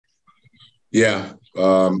Yeah,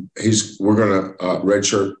 we're gonna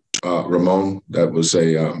redshirt Ramon. That was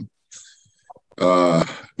a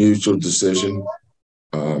mutual decision.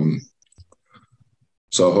 Um,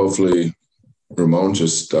 so hopefully Ramon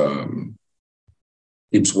just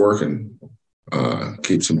keeps working,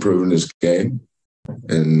 keeps improving his game,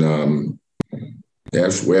 and we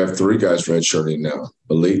have three guys redshirting now: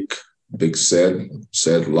 Malik, Big Said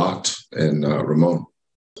Locked, and Ramon.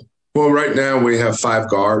 Well, right now we have five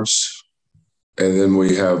guards, and then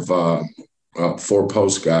we have four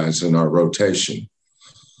post guys in our rotation.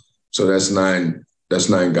 So that's nine. That's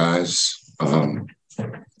nine guys.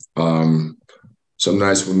 Some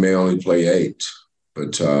nights we may only play eight,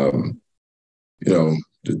 but you know,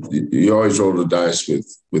 you always roll the dice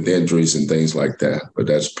with injuries and things like that. But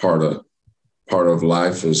that's part of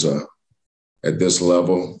life is at this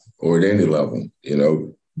level or at any level.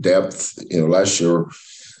 Depth.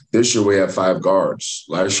 This year we have five guards.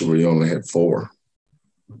 Last year we only had four.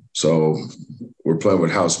 So we're playing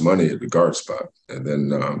with house money at the guard spot. And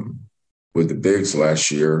then with the bigs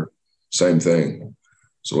last year, same thing.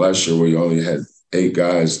 So last year we only had eight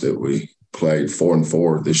guys that we played 4 and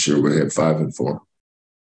 4. This year we had 5 and 4.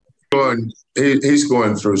 He's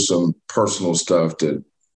going through some personal stuff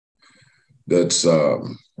that's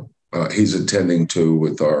he's attending to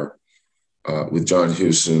with John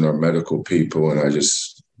Houston, our medical people, and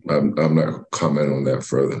I'm not commenting on that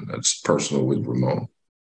further. That's personal with Ramon.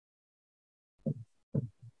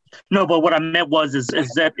 No, but what I meant was, is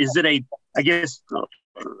it a? I guess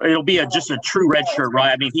it'll be just a true red shirt,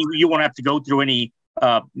 right? I mean, you won't have to go through any,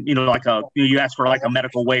 you ask for like a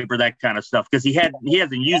medical waiver, that kind of stuff, because he hasn't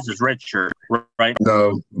used his red shirt, right?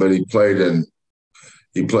 No, but he played in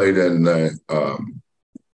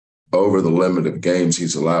over the limit of games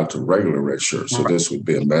he's allowed to regular red shirt. So this would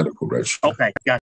be a medical red shirt. Okay, got it.